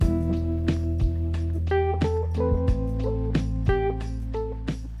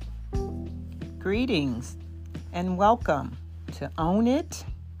Greetings and welcome to Own It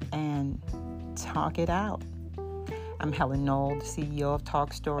and Talk It Out. I'm Helen Nelson, the CEO of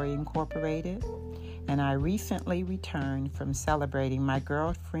Talk Story Incorporated, and I recently returned from celebrating my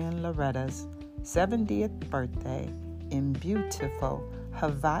girlfriend Loretta's 70th birthday in beautiful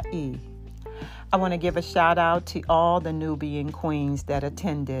Hawaii. I want to give a shout out to all the Nubian queens that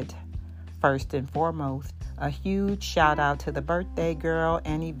attended. First and foremost, a huge shout out to the birthday girl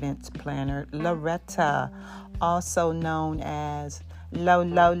and events planner, Loretta, also known as Lo,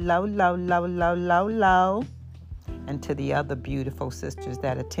 and to the other beautiful sisters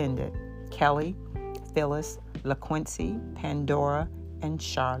that attended, Kelly, Phyllis, LaQuincy, Pandora, and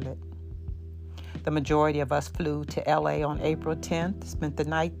Charlotte. The majority of us flew to LA on April 10th, spent the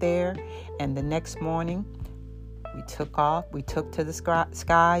night there, and the next morning we took off. We took to the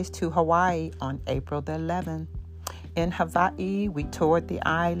skies to Hawaii on April the 11th. In Hawaii, we toured the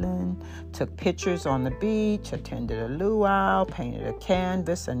island, took pictures on the beach, attended a luau, painted a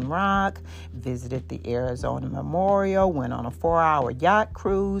canvas and rock, visited the Arizona Memorial, went on a 4-hour yacht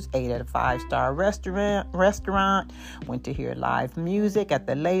cruise, ate at a 5-star restaurant, went to hear live music at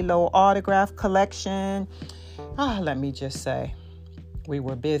the Lalo Autograph Collection. Let me just say, we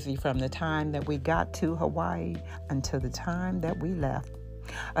were busy from the time that we got to Hawaii until the time that we left.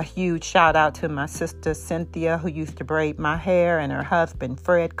 A huge shout out to my sister Cynthia, who used to braid my hair, and her husband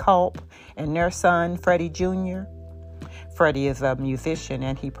Fred Culp, and their son Freddie Jr. Freddie is a musician,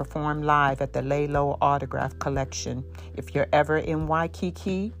 and he performed live at the Lalo Autograph Collection. If you're ever in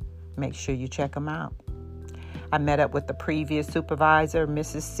Waikiki, make sure you check him out. I met up with the previous supervisor,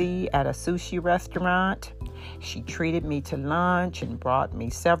 Mrs. C, at a sushi restaurant. She treated me to lunch and brought me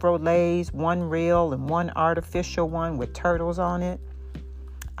several leis, one real and one artificial one with turtles on it.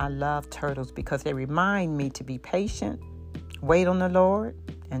 I love turtles because they remind me to be patient, wait on the Lord,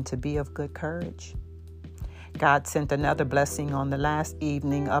 and to be of good courage. God sent another blessing on the last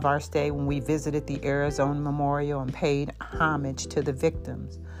evening of our stay when we visited the Arizona Memorial and paid homage to the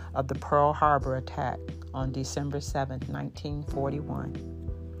victims of the Pearl Harbor attack on December 7, 1941.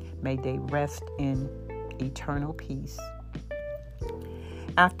 May they rest in eternal peace.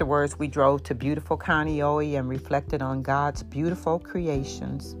 Afterwards, we drove to beautiful Kaneohe and reflected on God's beautiful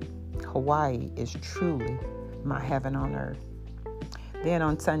creations. Hawaii is truly my heaven on earth. Then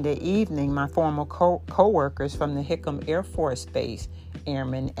on Sunday evening, my former co-workers from the Hickam Air Force Base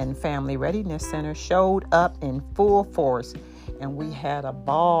Airmen and Family Readiness Center showed up in full force, and we had a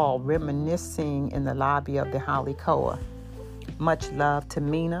ball reminiscing in the lobby of the Halikoa. Much love to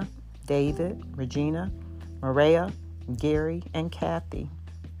Mina, David, Regina, Maria, Gary, and Kathy.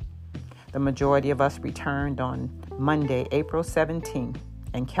 The majority of us returned on Monday, April 17th,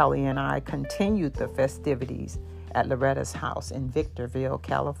 and Kelly and I continued the festivities at Loretta's house in Victorville,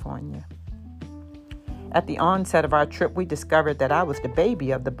 California. At the onset of our trip, we discovered that I was the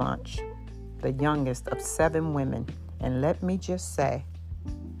baby of the bunch, the youngest of 7 women, and let me just say,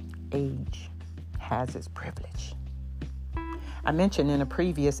 age has its privilege. I mentioned in a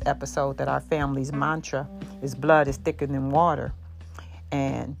previous episode that our family's mantra is blood is thicker than water,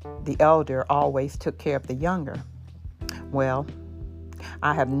 and the elder always took care of the younger. Well,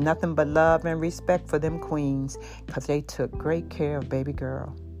 I have nothing but love and respect for them queens because they took great care of baby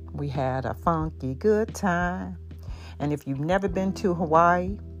girl. We had a funky good time, and if you've never been to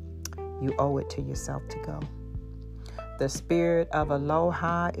Hawaii, you owe it to yourself to go. The spirit of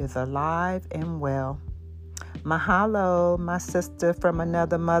aloha is alive and well. Mahalo, my sister from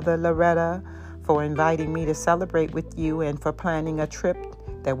another mother, Loretta, for inviting me to celebrate with you and for planning a trip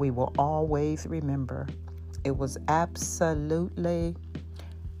that we will always remember. It was absolutely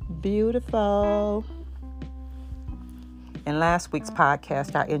beautiful. In last week's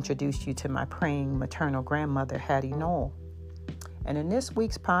podcast, I introduced you to my praying maternal grandmother, Hattie Knoll. And in this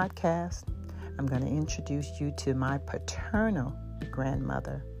week's podcast, I'm going to introduce you to my paternal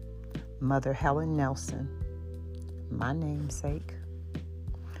grandmother, Mother Helen Nelson, my namesake.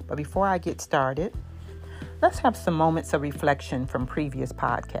 But before I get started, let's have some moments of reflection from previous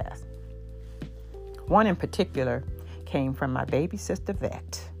podcasts. One in particular came from my baby sister,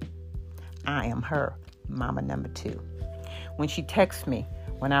 Vet. I am her mama number 2. When she texted me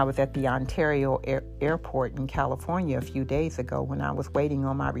when I was at the Ontario airport in California a few days ago when I was waiting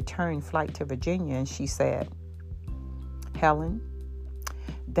on my return flight to Virginia, and she said, Helen,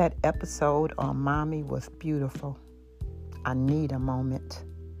 that episode on Mommy was beautiful. I need a moment.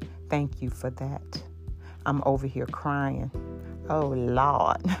 Thank you for that. I'm over here crying. Oh,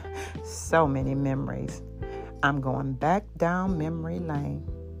 Lord. So many memories. I'm going back down memory lane.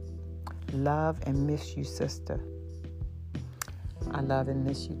 Love and miss you, sister. I love and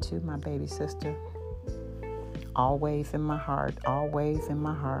miss you too, my baby sister. Always in my heart, always in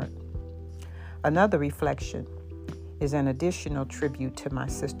my heart. Another reflection is an additional tribute to my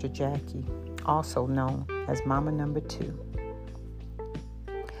sister Jackie, also known as Mama Number 2.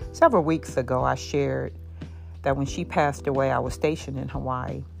 Several weeks ago, I shared that when she passed away, I was stationed in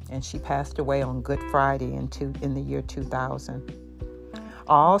Hawaii, and she passed away on Good Friday in the year 2000. I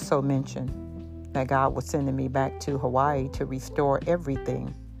also mentioned that God was sending me back to Hawaii to restore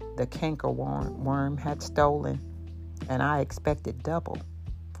everything the cankerworm had stolen, and I expected double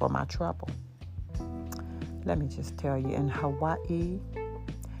for my trouble. Let me just tell you, in Hawaii,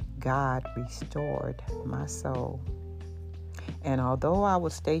 God restored my soul. And although I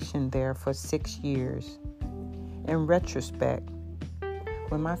was stationed there for 6 years, in retrospect,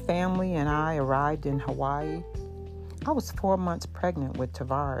 when my family and I arrived in Hawaii, I was 4 months pregnant with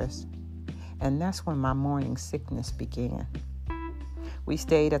Tavares, and that's when my morning sickness began. We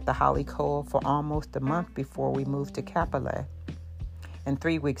stayed at the Holly Cole for almost a month before we moved to Kapolei. And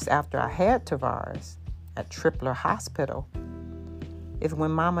 3 weeks after I had Tavares at Tripler Hospital is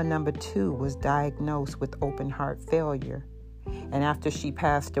when Mama Number 2 was diagnosed with open heart failure. And after she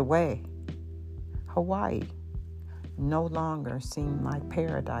passed away, Hawaii no longer seemed like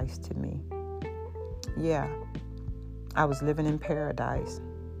paradise to me. Yeah, I was living in paradise,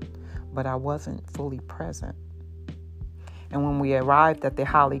 but I wasn't fully present. And when we arrived at the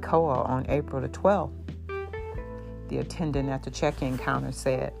Holly Koa on April the 12th, the attendant at the check-in counter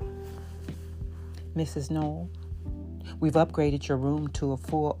said, "Mrs. Knoll, we've upgraded your room to a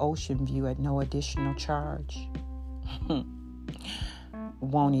full ocean view at no additional charge."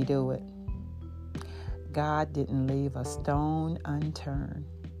 Won't he do it? God didn't leave a stone unturned.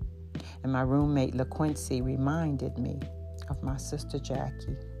 And my roommate LaQuincy reminded me of my sister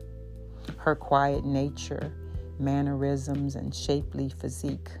Jackie. Her quiet nature, mannerisms, and shapely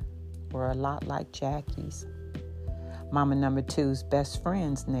physique were a lot like Jackie's. Mama Number 2's best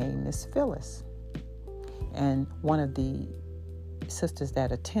friend's name is Phyllis. And one of the sisters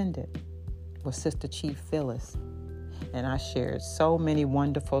that attended was Sister Chief Phyllis. And I shared so many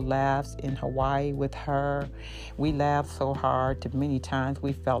wonderful laughs in Hawaii with her. We laughed so hard that many times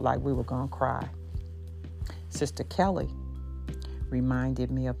we felt like we were going to cry. Sister Kelly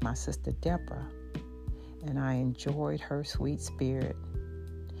reminded me of my sister Deborah, and I enjoyed her sweet spirit.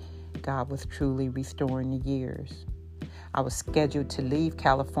 God was truly restoring the years. I was scheduled to leave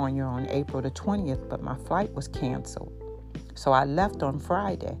California on April the 20th, but my flight was canceled. So I left on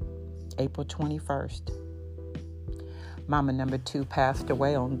Friday, April 21st. Mama Number 2 passed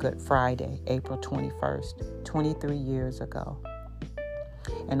away on Good Friday, April 21st, 23 years ago.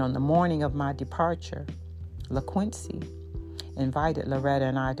 And on the morning of my departure, LaQuincy invited Loretta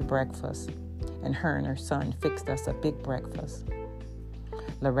and I to breakfast, and her and her son fixed us a big breakfast.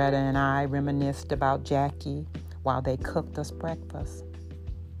 Loretta and I reminisced about Jackie while they cooked us breakfast.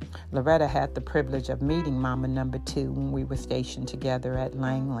 Loretta had the privilege of meeting Mama Number 2 when we were stationed together at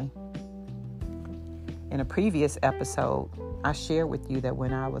Langley. In a previous episode, I shared with you that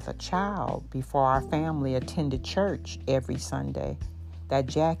when I was a child, before our family attended church every Sunday, that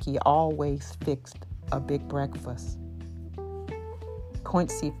Jackie always fixed a big breakfast.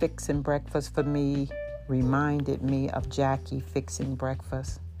 Quincy fixing breakfast for me reminded me of Jackie fixing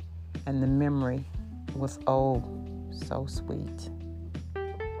breakfast, and the memory was oh so sweet.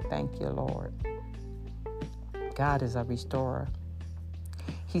 Thank you, Lord. God is a restorer.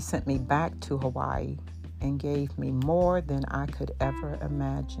 He sent me back to Hawaii and gave me more than I could ever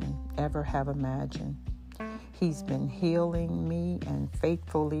have imagined. He's been healing me and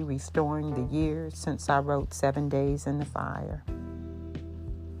faithfully restoring the years since I wrote 7 Days in the Fire.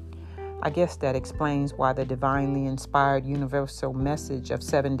 I guess that explains why the divinely inspired universal message of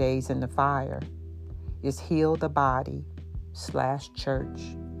 7 Days in the Fire is heal the body / church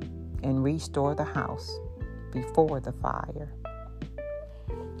and restore the house before the fire.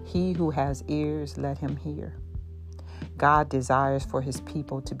 He who has ears, let him hear. God desires for his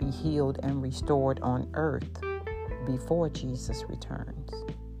people to be healed and restored on earth before Jesus returns.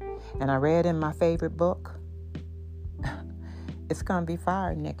 And I read in my favorite book, it's going to be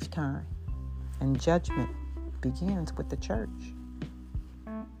fire next time. And judgment begins with the church.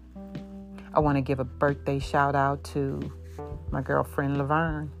 I want to give a birthday shout out to my girlfriend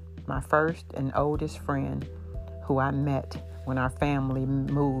Laverne, my first and oldest friend who I met when our family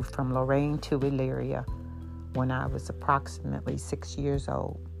moved from Lorain to Elyria when I was approximately 6 years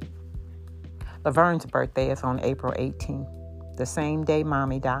old. Laverne's birthday is on April 18th, the same day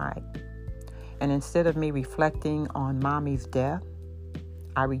Mommy died. And instead of me reflecting on Mommy's death,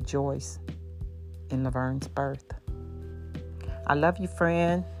 I rejoice in Laverne's birth. I love you,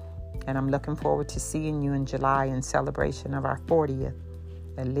 friend, and I'm looking forward to seeing you in July in celebration of our 40th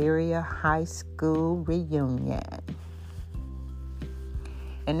Elyria High School reunion.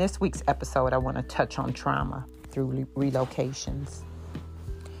 In this week's episode, I want to touch on trauma through relocations.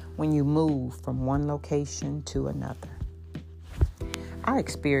 When you move from one location to another. I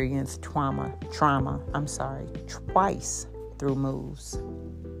experienced trauma twice through moves.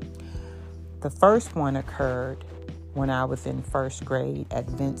 The first one occurred when I was in first grade at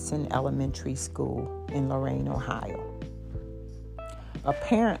Vincent Elementary School in Lorain, Ohio.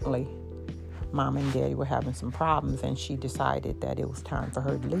 Apparently, Mom and Daddy were having some problems, and she decided that it was time for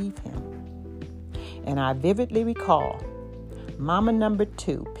her to leave him. And I vividly recall Mama number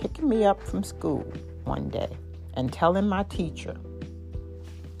 2 picking me up from school one day and telling my teacher,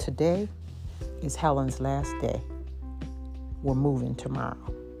 "Today is Helen's last day. We're moving tomorrow."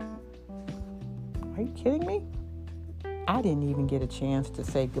 Are you kidding me? I didn't even get a chance to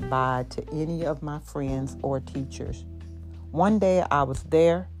say goodbye to any of my friends or teachers. One day I was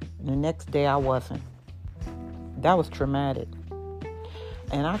there, and the next day I wasn't. That was traumatic.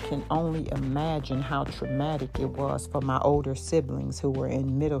 And I can only imagine how traumatic it was for my older siblings who were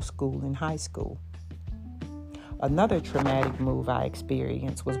in middle school and high school. Another traumatic move I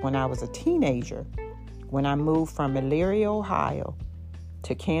experienced was when I was a teenager, when I moved from Elyria, Ohio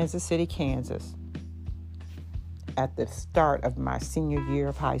to Kansas City, Kansas, at the start of my senior year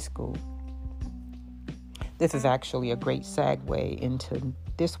of high school. This is actually a great segue into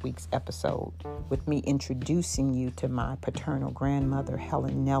this week's episode with me introducing you to my paternal grandmother,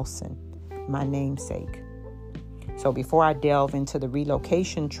 Helen Nelson, my namesake. So before I delve into the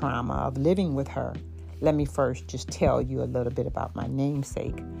relocation trauma of living with her, let me first just tell you a little bit about my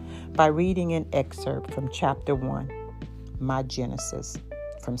namesake by reading an excerpt from Chapter 1, My Genesis,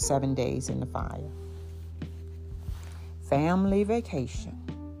 from 7 Days in the Fire. Family vacation.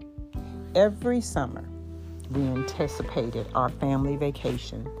 Every summer, we anticipated our family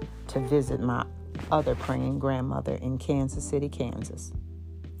vacation to visit my other praying grandmother in Kansas City, Kansas.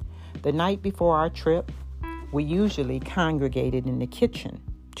 The night before our trip, we usually congregated in the kitchen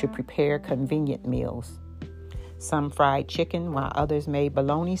to prepare convenient meals. Some fried chicken, while others made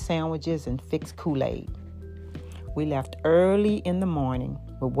bologna sandwiches and fixed Kool-Aid. We left early in the morning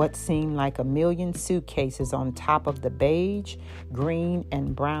with what seemed like a million suitcases on top of the beige, green,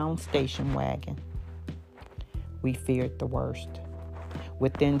 and brown station wagon. We feared the worst.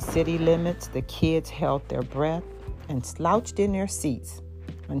 Within city limits, the kids held their breath and slouched in their seats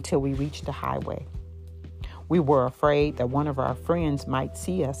until we reached the highway. We were afraid that one of our friends might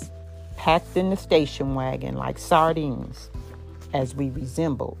see us, packed in the station wagon like sardines, as we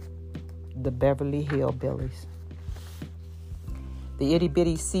resembled the Beverly Hillbillies. The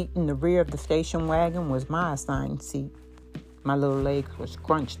itty-bitty seat in the rear of the station wagon was my assigned seat. My little legs were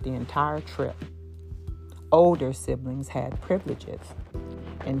scrunched the entire trip. Older siblings had privileges,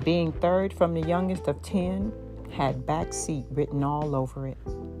 and being third from the youngest of 10 had back seat written all over it.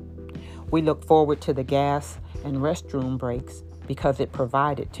 We looked forward to the gas and restroom breaks because it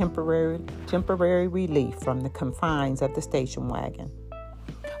provided temporary relief from the confines of the station wagon.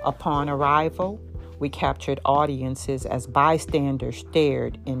 Upon arrival, we captured audiences as bystanders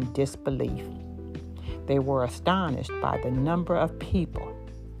stared in disbelief. They were astonished by the number of people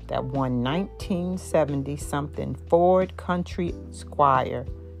that one 1970-something Ford Country Squire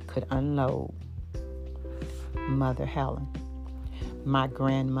could unload. Mother Helen, my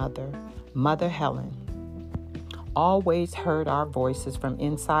grandmother, Mother Helen, always heard our voices from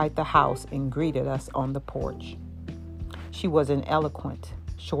inside the house and greeted us on the porch. She was an eloquent,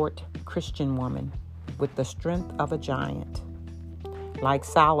 short Christian woman with the strength of a giant. Like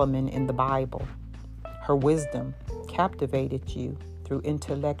Solomon in the Bible, her wisdom captivated you through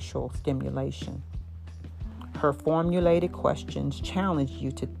intellectual stimulation. Her formulated questions challenged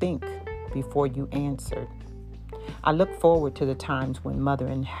you to think before you answered. I look forward to the times when Mother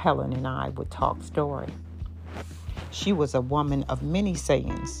and Helen and I would talk story. She was a woman of many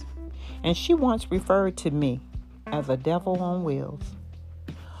sayings, and she once referred to me as a devil on wheels.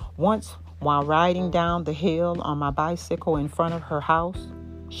 Once, while riding down the hill on my bicycle in front of her house,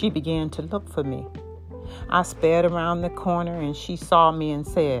 she began to look for me. I sped around the corner and she saw me and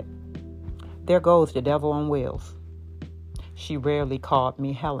said, "There goes the devil on wheels." She rarely called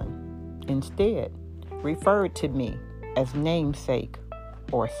me Helen. Instead, referred to me as namesake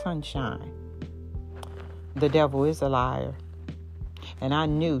or sunshine. The devil is a liar, and I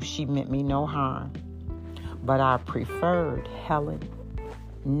knew she meant me no harm, but I preferred Helen,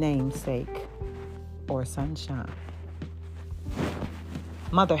 namesake, or sunshine.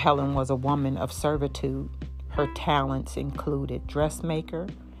 Mother Helen was a woman of servitude, Her talents included dressmaker,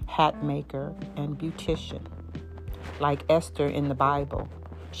 hat maker, and beautician. Like Esther in the Bible,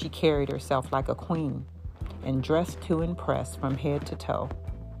 she carried herself like a queen and dressed to impress from head to toe.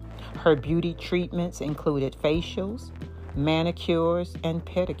 Her beauty treatments included facials, manicures, and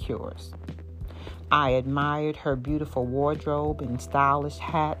pedicures. I admired her beautiful wardrobe and stylish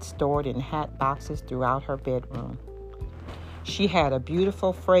hats stored in hat boxes throughout her bedroom. She had a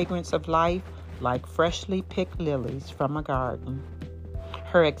beautiful fragrance of life like freshly picked lilies from a garden.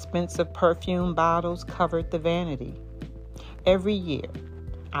 Her expensive perfume bottles covered the vanity. Every year,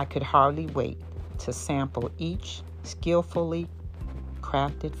 I could hardly wait to sample each skillfully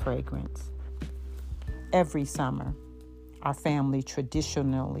crafted fragrance. Every summer, our family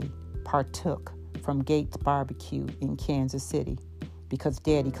traditionally partook from Gates Barbecue in Kansas City because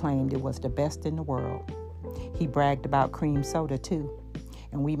Daddy claimed it was the best in the world. He bragged about cream soda too,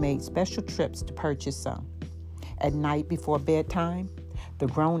 and we made special trips to purchase some. At night before bedtime, the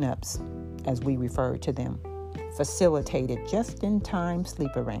grown-ups, as we referred to them, facilitated just-in-time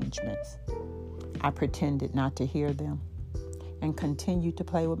sleep arrangements. I pretended not to hear them and continued to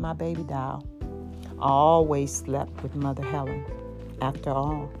play with my baby doll. I always slept with Mother Helen. After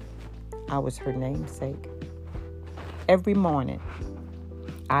all, I was her namesake. Every morning,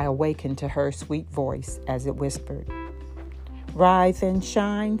 I awakened to her sweet voice as it whispered, "Rise and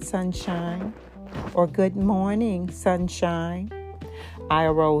shine, sunshine," or "Good morning, sunshine." I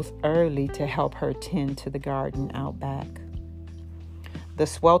arose early to help her tend to the garden out back. The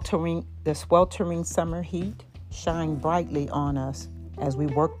sweltering summer heat shined brightly on us as we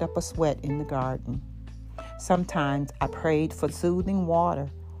worked up a sweat in the garden. Sometimes I prayed for soothing water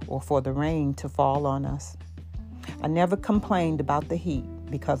or for the rain to fall on us. I never complained about the heat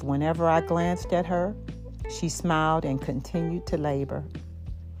because whenever I glanced at her, she smiled and continued to labor.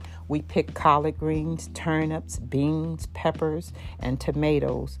 We picked collard greens, turnips, beans, peppers, and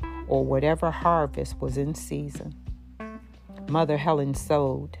tomatoes, or whatever harvest was in season. Mother Helen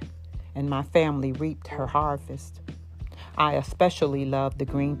sowed, and my family reaped her harvest. I especially loved the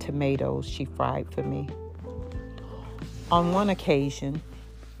green tomatoes she fried for me. On one occasion,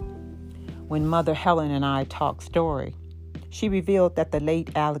 when Mother Helen and I talked story, she revealed that the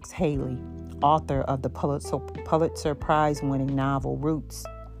late Alex Haley, author of the Pulitzer Prize-winning novel Roots,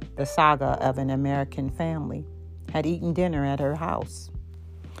 the saga of an American family, had eaten dinner at her house.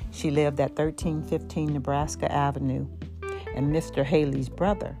 She lived at 1315 Nebraska Avenue, and Mr. Haley's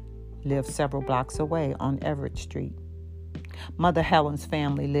brother lived several blocks away on Everett Street. Mother Helen's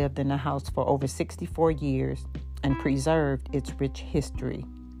family lived in the house for over 64 years and preserved its rich history.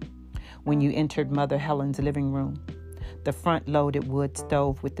 When you entered Mother Helen's living room, the front-loaded wood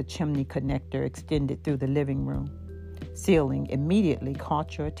stove with the chimney connector extended through the living room ceiling immediately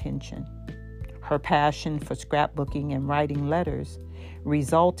caught your attention. Her passion for scrapbooking and writing letters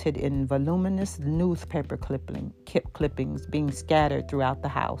resulted in voluminous newspaper clippings being scattered throughout the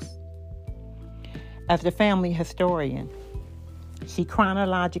house. As the family historian, she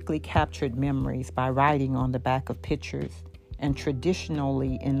chronologically captured memories by writing on the back of pictures and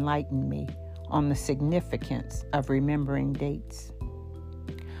traditionally enlightened me on the significance of remembering dates.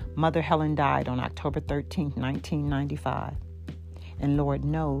 Mother Helen died on October 13, 1995, and Lord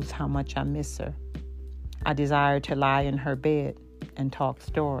knows how much I miss her. I desire to lie in her bed and talk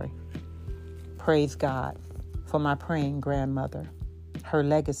story. Praise God for my praying grandmother. Her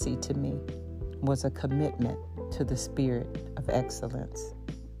legacy to me was a commitment to the spirit of excellence.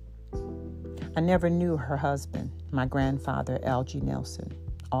 I never knew her husband, my grandfather, Algie Nelson,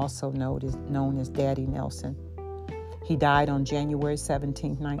 also known as Daddy Nelson. He died on January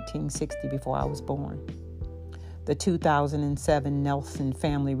 17, 1960, before I was born. The 2007 Nelson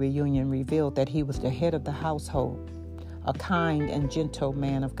family reunion revealed that he was the head of the household, a kind and gentle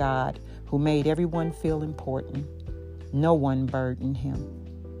man of God who made everyone feel important. No one burdened him.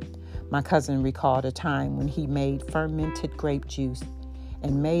 My cousin recalled a time when he made fermented grape juice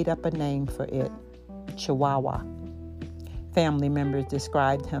and made up a name for it, Chihuahua. Family members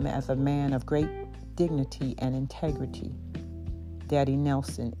described him as a man of great dignity and integrity. Daddy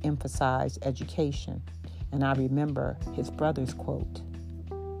Nelson emphasized education, and I remember his brother's quote,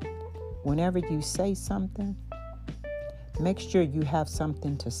 "Whenever you say something, make sure you have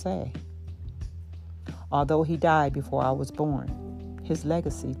something to say." Although he died before I was born, his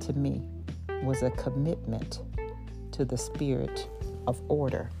legacy to me was a commitment to the spirit of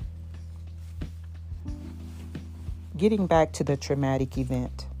order. Getting back to the traumatic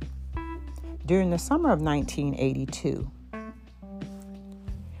event, during the summer of 1982,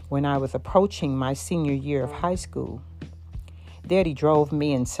 when I was approaching my senior year of high school, Daddy drove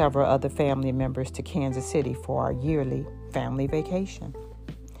me and several other family members to Kansas City for our yearly family vacation.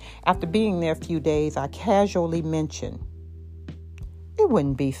 After being there a few days, I casually mentioned, it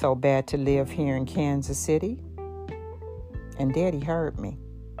wouldn't be so bad to live here in Kansas City. And Daddy heard me.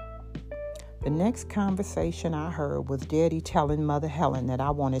 The next conversation I heard was Daddy telling Mother Helen that I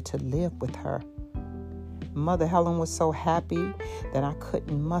wanted to live with her. Mother Helen was so happy that I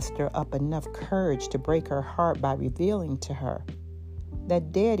couldn't muster up enough courage to break her heart by revealing to her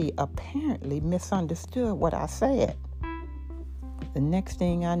that Daddy apparently misunderstood what I said. The next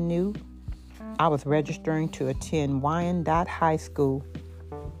thing I knew, I was registering to attend Wyandotte High School,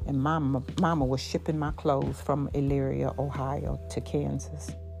 and Mama was shipping my clothes from Elyria, Ohio to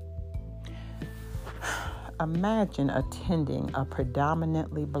Kansas. Imagine attending a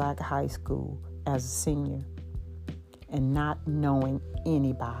predominantly black high school as a senior and not knowing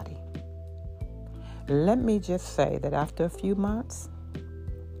anybody. Let me just say that after a few months,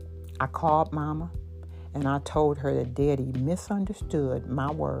 I called Mama and I told her that Daddy misunderstood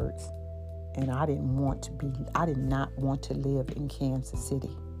my words and I did not want to live in Kansas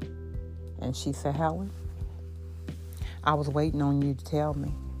City. And she said, Helen, I was waiting on you to tell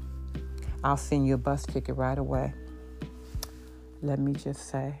me. I'll send you a bus ticket right away. Let me just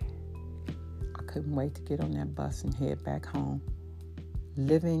say, I couldn't wait to get on that bus and head back home.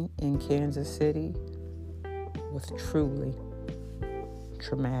 Living in Kansas City was truly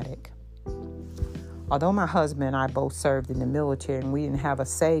traumatic. Although my husband and I both served in the military and we didn't have a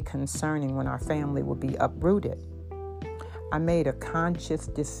say concerning when our family would be uprooted, I made a conscious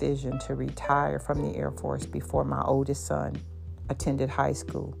decision to retire from the Air Force before my oldest son attended high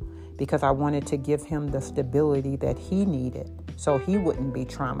school because I wanted to give him the stability that he needed so he wouldn't be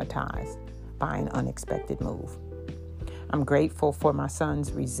traumatized by an unexpected move. I'm grateful for my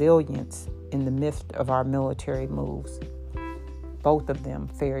son's resilience in the midst of our military moves. Both of them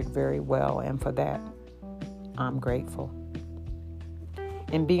fared very well, and for that, I'm grateful.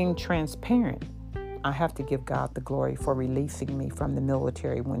 In being transparent, I have to give God the glory for releasing me from the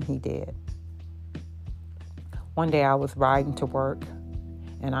military when He did. One day I was riding to work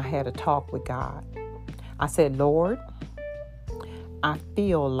and I had a talk with God. I said, Lord, I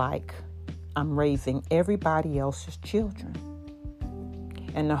feel like I'm raising everybody else's children.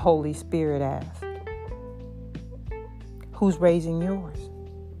 And the Holy Spirit asked, who's raising yours?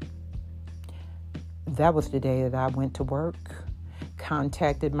 That was the day that I went to work,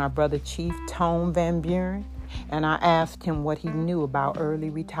 contacted my brother Chief Tone Van Buren, and I asked him what he knew about early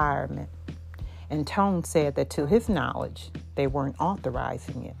retirement. And Tone said that to his knowledge, they weren't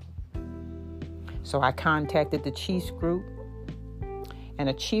authorizing it. So I contacted the Chiefs group, and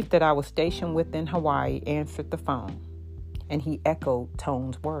a chief that I was stationed with in Hawaii answered the phone, and he echoed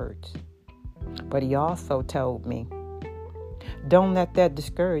Tone's words. But he also told me, don't let that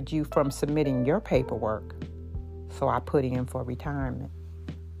discourage you from submitting your paperwork. So I put in for retirement.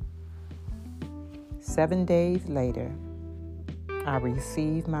 7 days later, I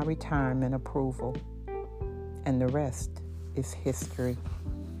received my retirement approval, and the rest is history.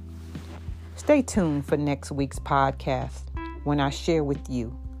 Stay tuned for next week's podcast when I share with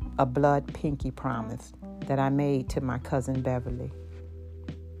you a blood pinky promise that I made to my cousin Beverly.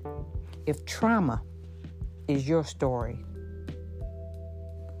 If trauma is your story,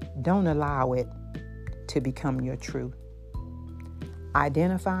 don't allow it to become your truth.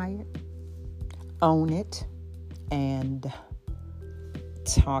 Identify it, own it, and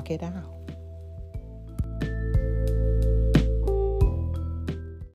talk it out.